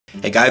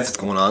Hey guys, what's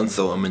going on?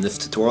 So in this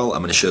tutorial,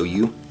 I'm going to show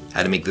you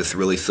how to make this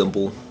really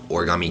simple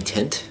origami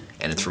tent,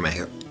 and it's from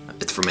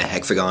a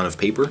hexagon of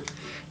paper.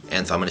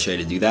 And so I'm going to show you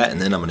how to do that,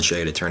 and then I'm going to show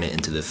you how to turn it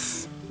into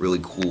this really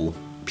cool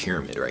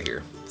pyramid right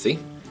here. See?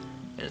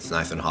 And it's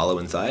nice and hollow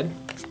inside,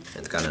 and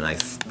it's got a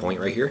nice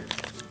point right here.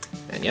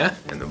 And yeah,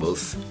 and they're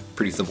both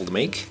pretty simple to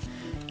make,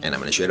 and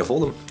I'm going to show you how to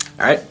fold them.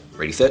 Alright,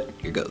 ready, set,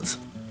 here goes.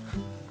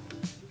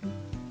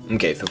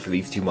 Okay, so for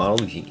these two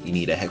models, you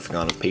need a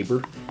hexagon of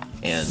paper.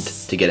 And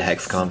to get a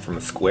hexagon from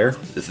a square,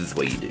 this is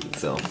what you do.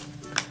 So,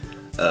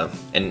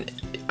 and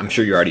I'm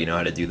sure you already know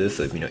how to do this.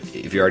 So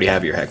if you already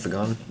have your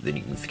hexagon, then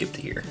you can skip to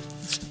here.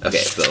 Okay,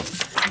 so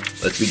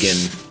let's begin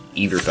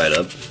either side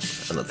up,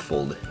 and let's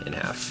fold in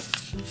half.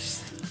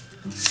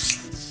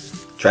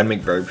 Try to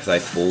make very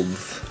precise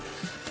folds,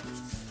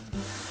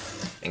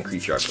 and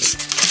crease sharply.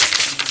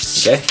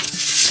 Okay,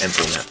 and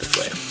fold that this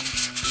way.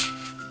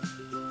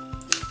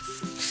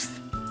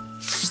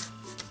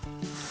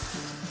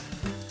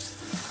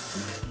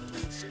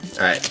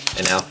 Alright,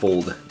 and now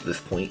fold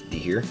this point to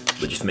here,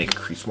 but just make a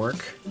crease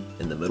mark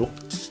in the middle.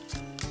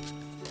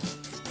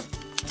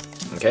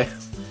 Okay?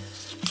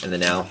 And then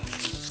now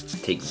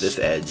take this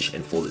edge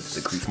and fold it to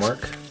the crease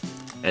mark.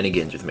 And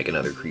again, just make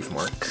another crease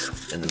mark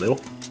in the middle,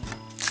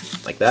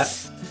 like that.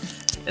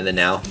 And then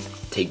now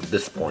take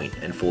this point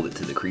and fold it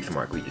to the crease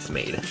mark we just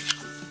made.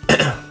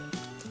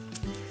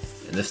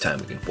 And this time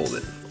we can fold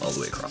it all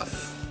the way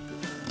across.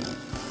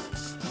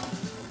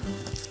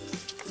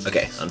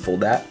 Okay, unfold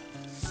that.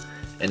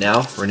 And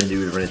now we're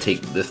going to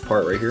take this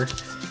part right here,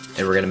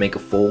 and we're going to make a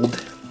fold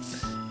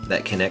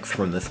that connects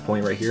from this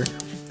point right here.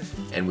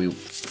 And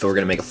so we're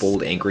going to make a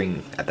fold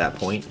anchoring at that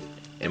point,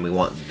 and we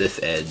want this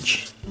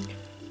edge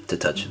to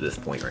touch this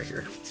point right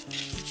here.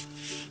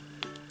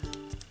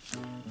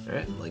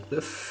 Alright, like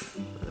this.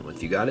 And then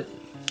once you got it,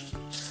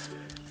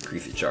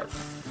 crease it sharp.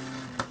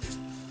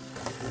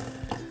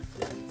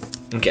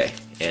 Okay,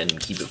 and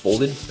keep it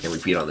folded and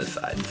repeat on this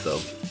side. So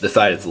this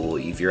side is a little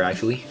easier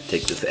actually.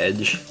 Take this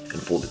edge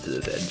and fold it to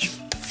this edge.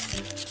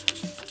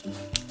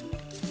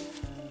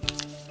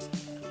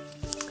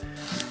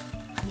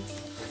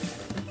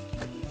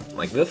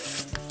 Like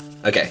this.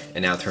 Okay,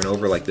 and now turn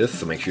over like this,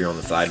 so make sure you're on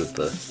the side with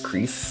the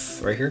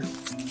crease right here.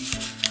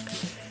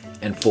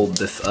 And fold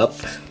this up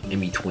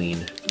in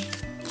between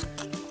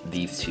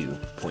these 2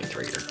 points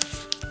right here.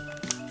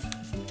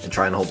 And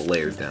try and hold the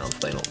layers down so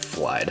they don't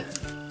slide.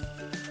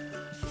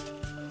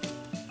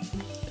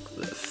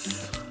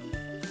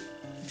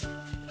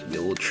 Be a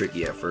little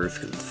tricky at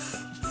first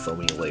because it's so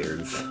many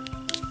layers.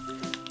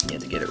 You have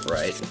to get it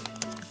right.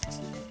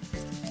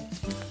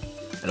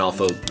 And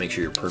also make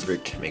sure you're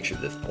perfect. Make sure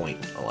this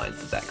point aligns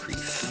with that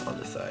crease on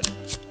this side.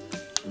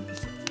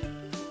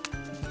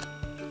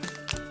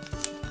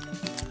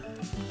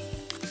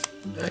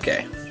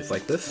 Okay, just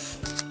like this.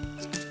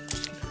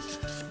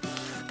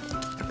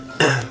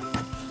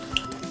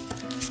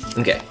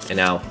 Okay, and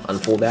now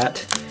unfold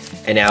that.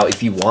 And now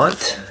if you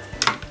want,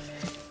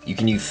 you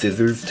can use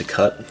scissors to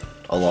cut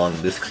along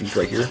this crease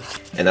right here,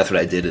 and that's what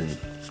I did in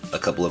a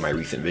couple of my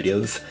recent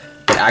videos.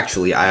 But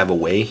actually I have a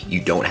way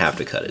you don't have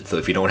to cut it. So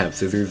if you don't have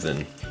scissors,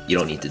 then you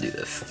don't need to do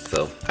this.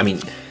 So I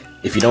mean,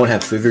 if you don't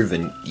have scissors,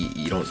 then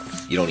you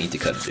don't need to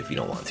cut it if you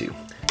don't want to.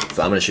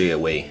 So I'm going to show you a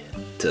way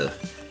to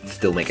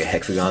still make a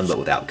hexagon but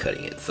without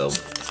cutting it. So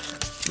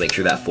make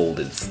sure that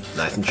fold is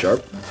nice and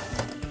sharp.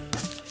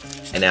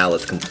 And now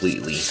let's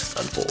completely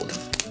unfold.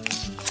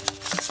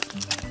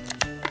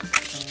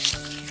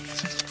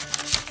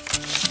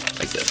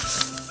 Like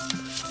this.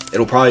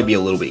 It'll probably be a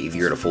little bit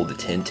easier to fold the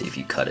tent if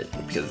you cut it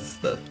because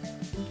the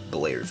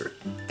layers are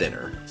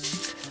thinner.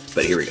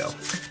 But here we go.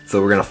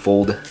 So we're going to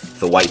fold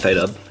the white side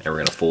up, and we're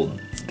going to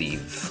fold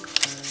these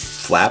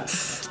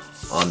flaps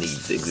on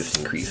these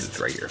existing creases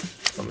right here.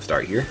 So I'm going to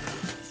start here,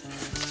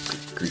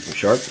 crease them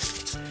sharp,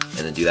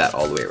 and then do that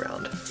all the way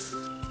around.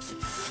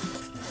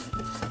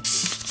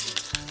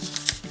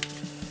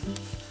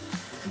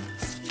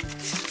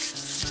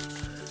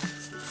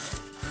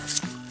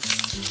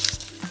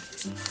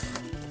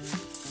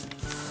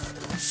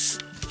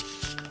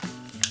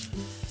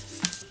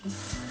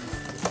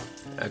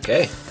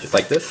 Okay, just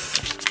like this,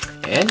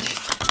 and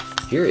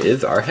here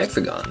is our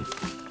hexagon.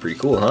 Pretty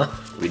cool, huh?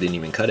 We didn't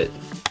even cut it.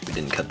 We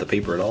didn't cut the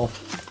paper at all.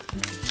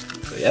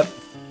 So yep.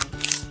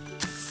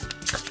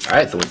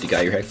 Alright, so once you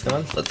got your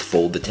hexagon, let's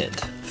fold the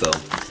tent. So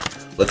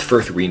let's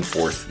first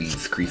reinforce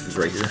these creases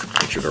right here.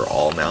 Make sure they're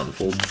all mountain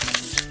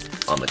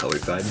folds on the color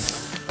side.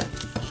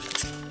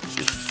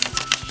 Just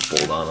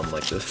fold on them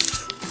like this.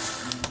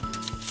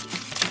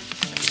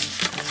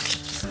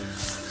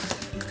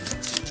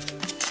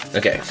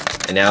 Okay,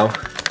 and now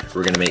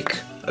we're going to make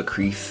a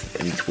crease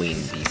in between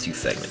these 2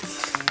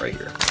 segments right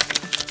here.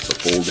 So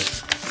fold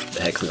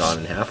the hexagon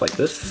in half like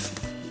this.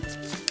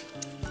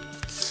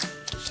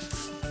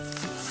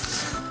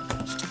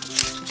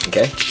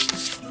 Okay,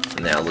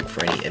 and now look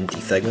for any empty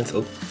segments.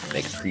 Oh,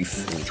 make a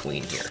crease in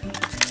between here.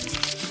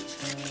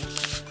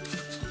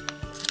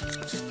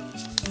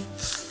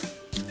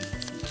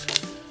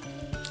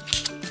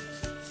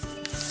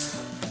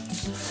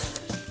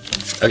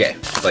 Okay,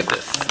 like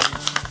this.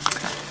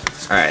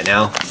 Alright,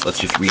 now let's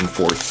just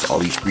reinforce all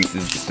these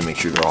creases just to make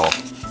sure they're all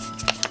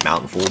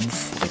mountain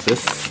folds like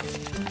this.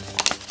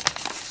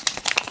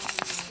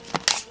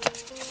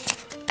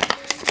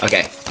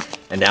 Okay,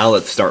 and now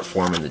let's start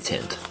forming the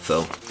tint.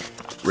 So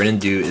what we're gonna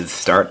do is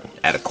start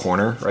at a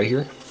corner right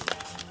here,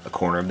 a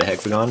corner of the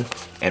hexagon,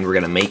 and we're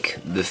gonna make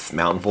this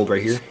mountain fold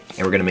right here,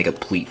 and we're gonna make a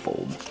pleat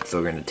fold.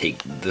 So we're gonna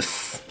take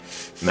this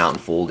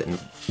mountain fold and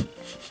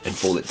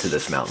fold it to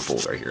this mountain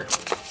fold right here.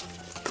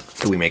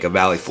 So we make a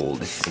valley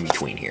fold in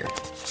between here,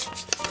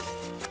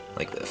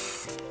 like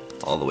this,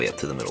 all the way up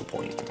to the middle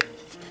point.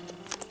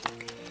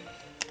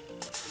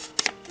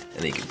 And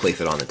then you can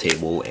place it on the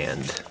table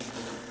and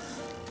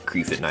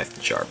crease it nice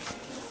and sharp.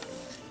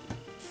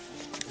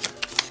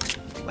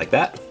 Like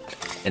that.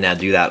 And now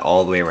do that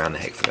all the way around the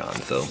hexagon.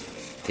 So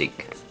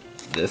take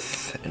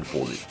this and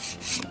fold it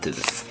to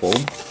this fold.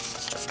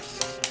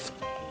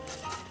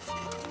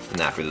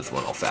 And after this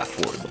one, I'll fast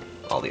forward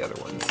all the other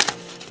ones.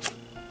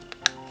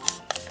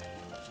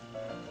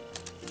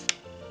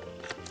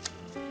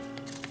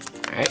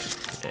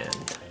 Alright, and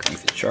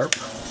crease it sharp.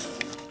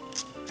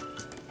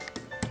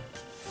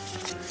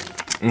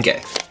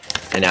 Okay,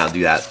 and now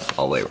do that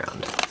all the way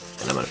around.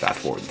 And I'm going to fast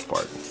forward this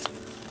part.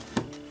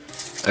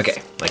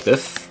 Okay, like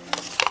this.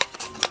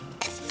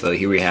 So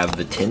here we have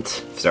the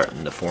tint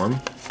starting to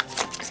form.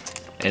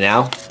 And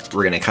now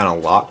we're going to kind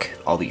of lock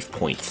all these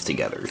points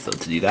together. So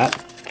to do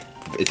that,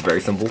 it's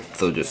very simple.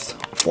 So just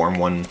form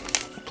one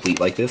pleat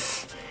like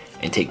this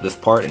and take this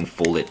part and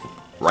fold it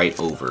right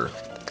over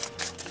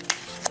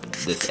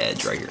this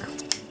edge right here.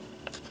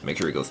 Make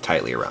sure it goes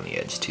tightly around the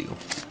edge too,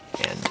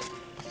 and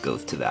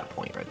goes to that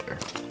point right there.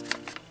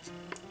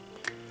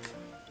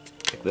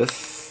 Like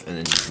this, and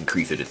then you can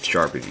crease it as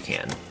sharp as you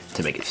can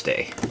to make it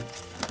stay.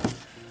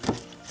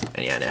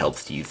 And yeah, and it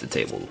helps to use the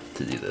table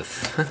to do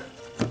this.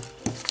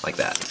 Like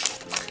that.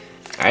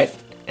 Alright,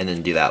 and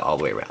then do that all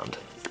the way around.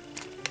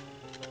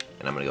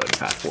 And I'm going to go ahead and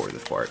fast forward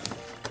this part.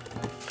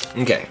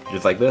 Okay,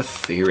 just like this.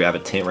 So here we have a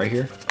tint right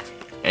here.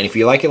 And if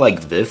you like it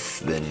like this,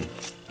 then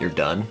you're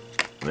done.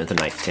 I mean, it's a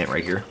nice tint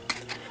right here.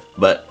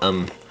 But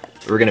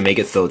we're going to make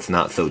it so it's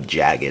not so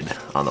jagged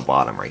on the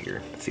bottom right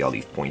here. See all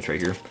these points right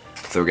here?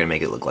 So we're going to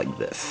make it look like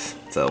this.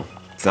 So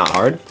it's not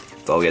hard.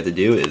 So all we have to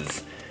do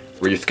is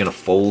we're just going to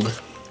fold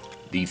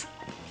these. So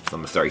I'm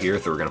going to start here.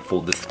 So we're going to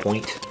fold this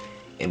point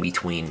in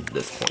between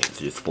this point.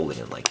 So just fold it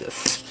in like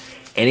this.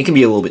 And it can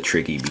be a little bit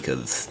tricky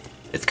because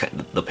it's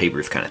the paper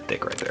is kind of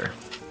thick right there.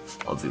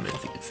 I'll zoom in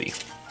so you can see.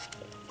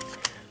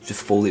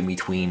 Just fold it in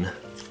between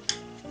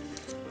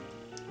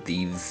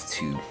these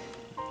two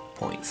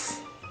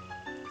points.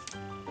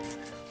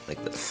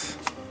 Like this.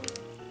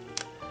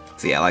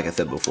 So yeah, like I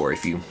said before,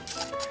 if you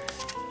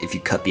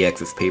cut the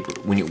excess paper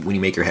when you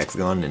make your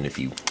hexagon, and if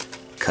you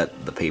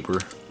cut the paper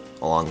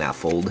along that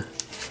fold,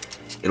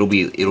 it'll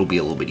be a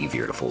little bit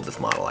easier to fold this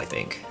model, I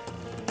think,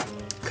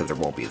 because there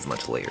won't be as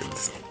much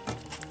layers.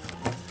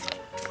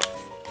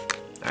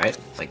 Alright,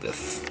 like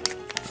this.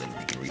 And then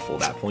you can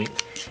refold that point.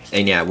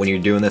 And yeah, when you're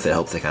doing this, it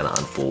helps to kind of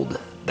unfold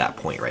that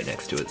point right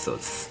next to it so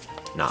it's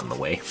not in the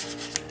way.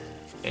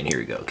 And here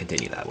we go,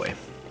 continue that way.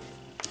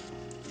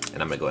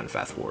 And I'm going to go ahead and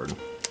fast forward.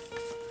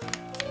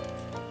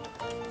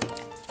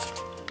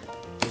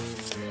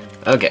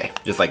 Okay,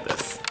 just like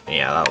this. And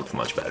yeah, that looks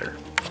much better.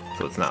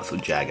 So it's not so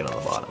jagged on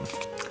the bottom.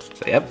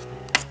 So yep,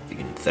 you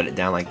can set it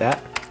down like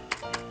that.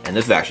 And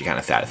this is actually kind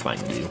of satisfying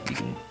to do. You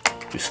can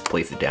just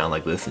place it down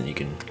like this, and you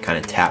can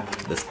kind of tap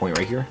this point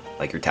right here,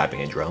 like you're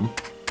tapping a drum.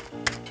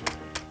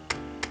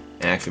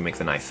 And it actually makes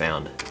a nice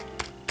sound.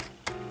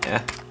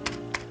 Yeah.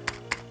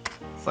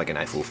 It's like a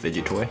nice little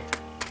fidget toy.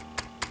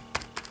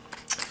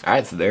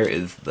 Alright, so there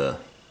is the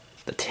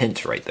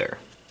tint right there.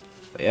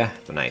 So yeah,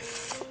 it's a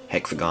nice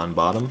hexagon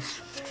bottom.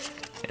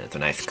 And it's a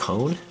nice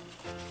cone.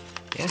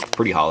 Yeah,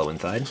 pretty hollow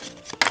inside.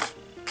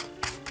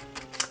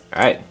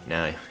 Alright,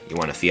 now you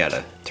want to see how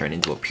to turn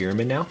into a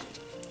pyramid now?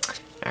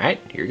 Alright,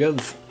 here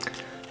goes.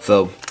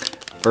 So,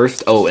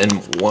 first, oh, and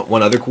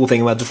one other cool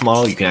thing about this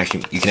model, you can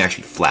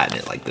actually flatten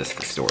it like this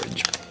for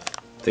storage.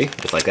 See?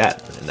 Just like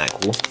that. Isn't that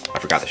cool? I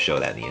forgot to show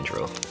that in the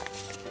intro.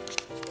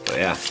 So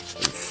yeah,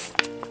 there's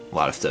a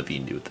lot of stuff you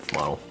can do with this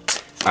model.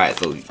 Alright,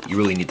 so you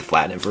really need to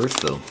flatten it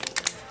first, so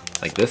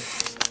like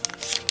this.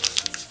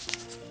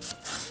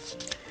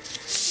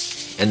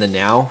 And then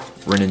now,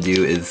 what we're going to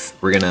do is,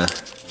 we're going to,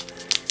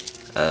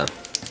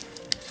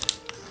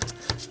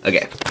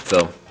 okay,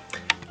 so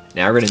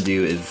now what we're going to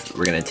do is,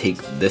 we're going to take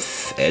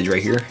this edge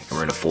right here, and we're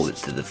going to fold it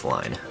to this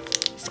line,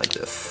 like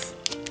this.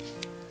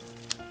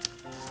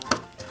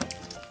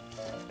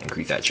 And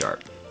crease that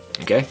sharp,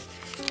 okay?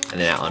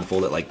 And then now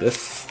unfold it like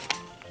this.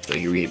 So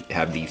here we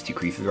have these two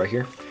creases right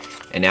here.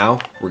 And now,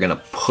 we're going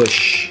to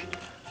push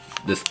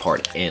this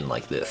part in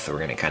like this. So we're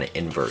going to kind of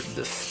invert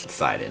this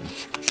side in.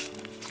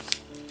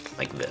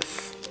 Like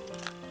this.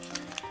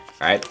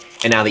 Alright,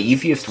 and now the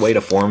easiest way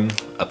to form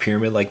a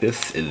pyramid like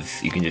this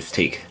is you can just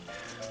take,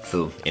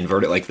 so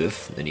invert it like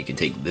this, then you can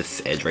take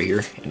this edge right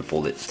here and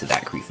fold it to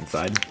that crease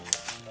inside.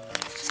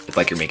 It's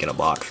like you're making a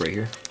box right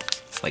here,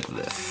 like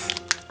this.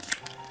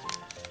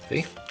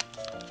 See?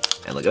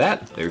 And look at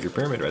that, there's your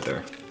pyramid right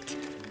there.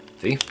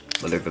 See?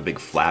 But there's a big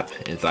flap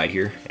inside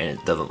here, and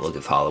it doesn't look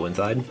as hollow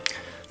inside.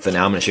 So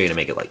now I'm going to show you to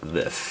make it like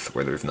this,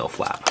 where there's no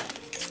flap.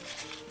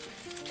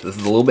 So this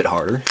is a little bit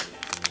harder.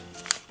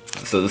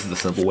 So this is the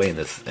simple way, and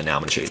now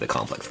I'm going to show you the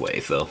complex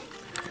way. So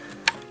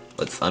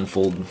let's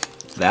unfold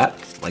that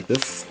like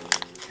this,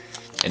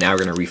 and now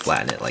we're going to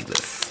reflatten it like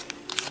this.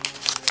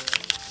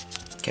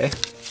 Okay?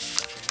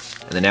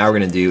 And then now what we're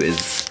going to do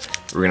is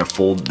we're going to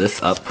fold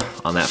this up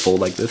on that fold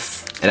like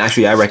this. And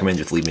actually, I recommend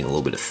just leaving a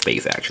little bit of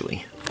space,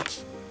 actually.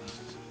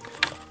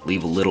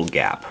 Leave a little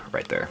gap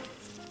right there,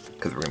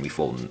 because we're going to be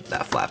folding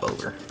that flap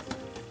over.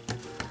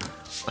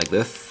 Like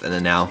this, and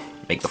then now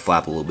make the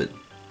flap a little bit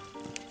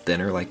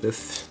thinner like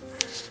this.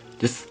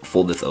 Just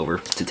fold this over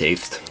to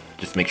taste.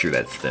 Just make sure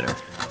that's thinner.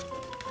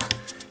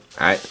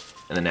 Alright,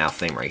 and then now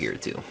same right here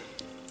too.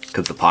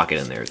 Because the pocket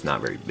in there is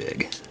not very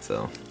big,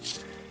 so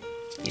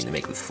you need to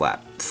make this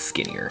flap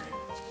skinnier.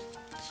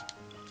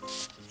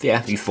 So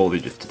yeah, these fold are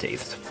just to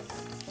taste.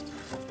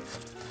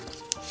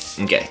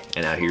 Okay,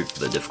 and now here's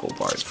the difficult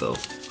part. So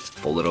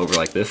fold it over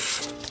like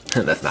this.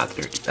 That's not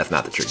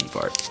the tricky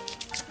part.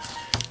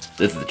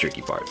 This is the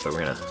tricky part. So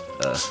we're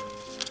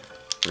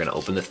gonna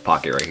open this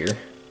pocket right here,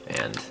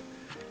 and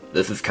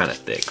this is kind of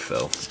thick,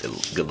 so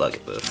good luck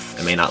at this.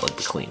 It may not look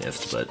the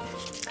cleanest, but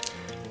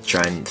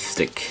try and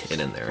stick it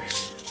in there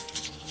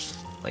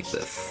like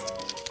this.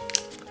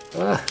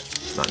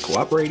 It's not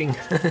cooperating.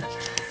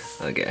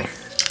 Okay.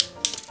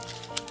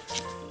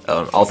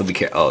 Oh, and also be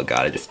careful. Oh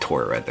god, I just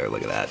tore it right there.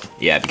 Look at that.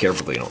 Yeah, be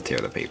careful so you don't tear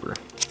the paper.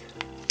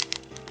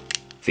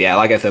 So yeah,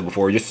 like I said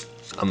before, just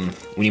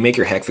when you make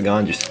your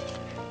hexagon, just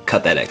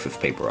cut that excess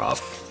paper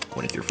off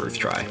when it's your first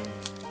try.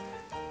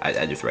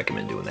 I just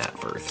recommend doing that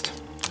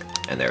first.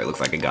 And there, it looks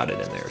like I got it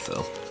in there,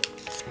 so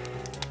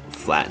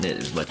flatten it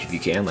as much as you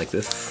can, like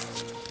this.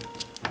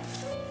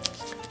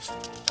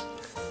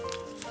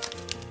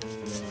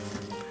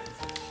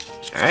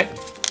 Alright.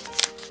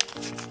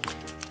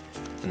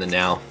 And then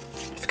now,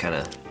 just kind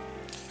of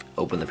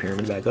open the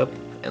pyramid back up,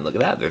 and look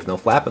at that, there's no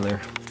flap in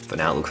there. So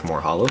now it looks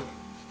more hollow.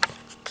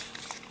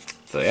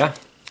 So yeah.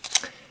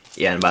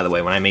 Yeah, and by the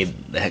way, when I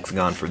made the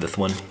hexagon for this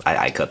one,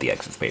 I cut the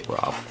excess paper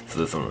off. So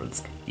this one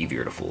was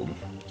easier to fold.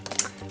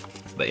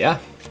 But yeah.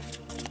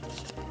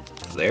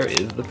 So there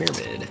is the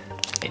pyramid.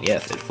 And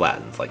yes, it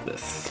flattens like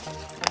this.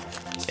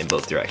 In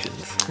both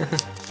directions.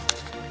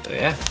 So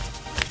yeah.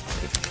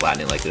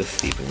 Flatten it like this,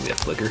 see if we can get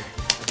a flicker.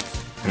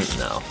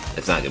 No,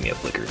 it's not gonna be a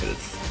flicker because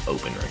it's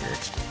open right here.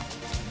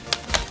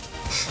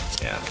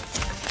 Yeah.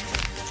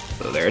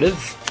 So there it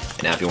is.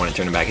 And now if you want to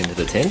turn it back into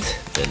the tint,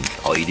 then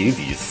all you do is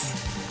you just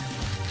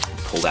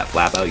pull that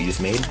flap out you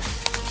just made,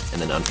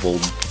 and then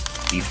unfold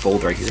these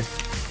folds right here.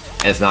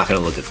 And it's not gonna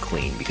look as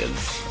clean because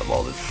of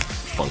all this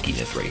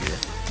funkiness right here.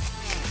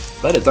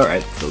 But it's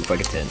alright, it looks like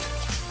a tint.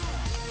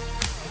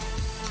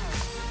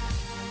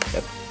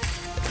 Yep.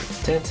 There's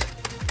the tint.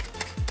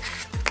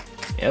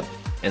 Yep.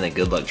 And then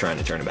good luck trying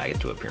to turn it back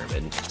into a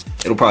pyramid.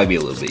 It'll probably be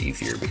a little bit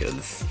easier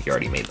because you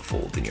already made the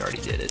folds and you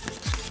already did it.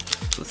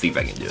 So let's see if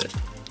I can do it.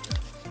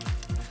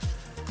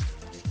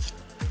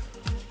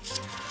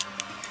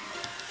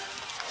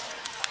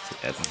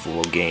 That's this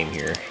little game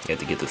here. You have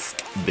to get this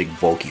big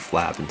bulky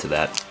flap into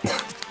that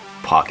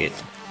pocket.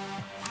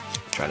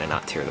 Try to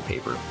not tear the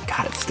paper.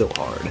 God, it's still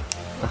hard.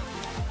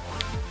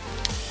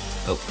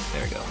 Oh,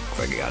 there we go. Looks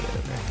like I got it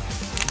in there.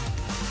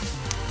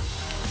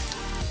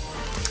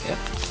 Yep.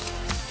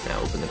 Now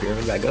open the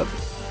pyramid back up.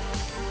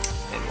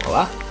 And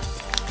voila.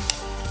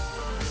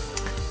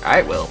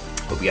 Alright, well,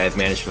 hope you guys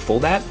managed to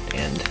fold that.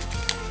 And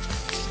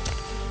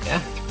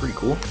yeah, it's pretty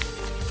cool.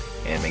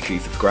 And make sure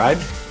you subscribe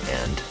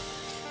and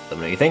let me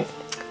know what you think.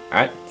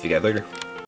 Alright, see you guys later.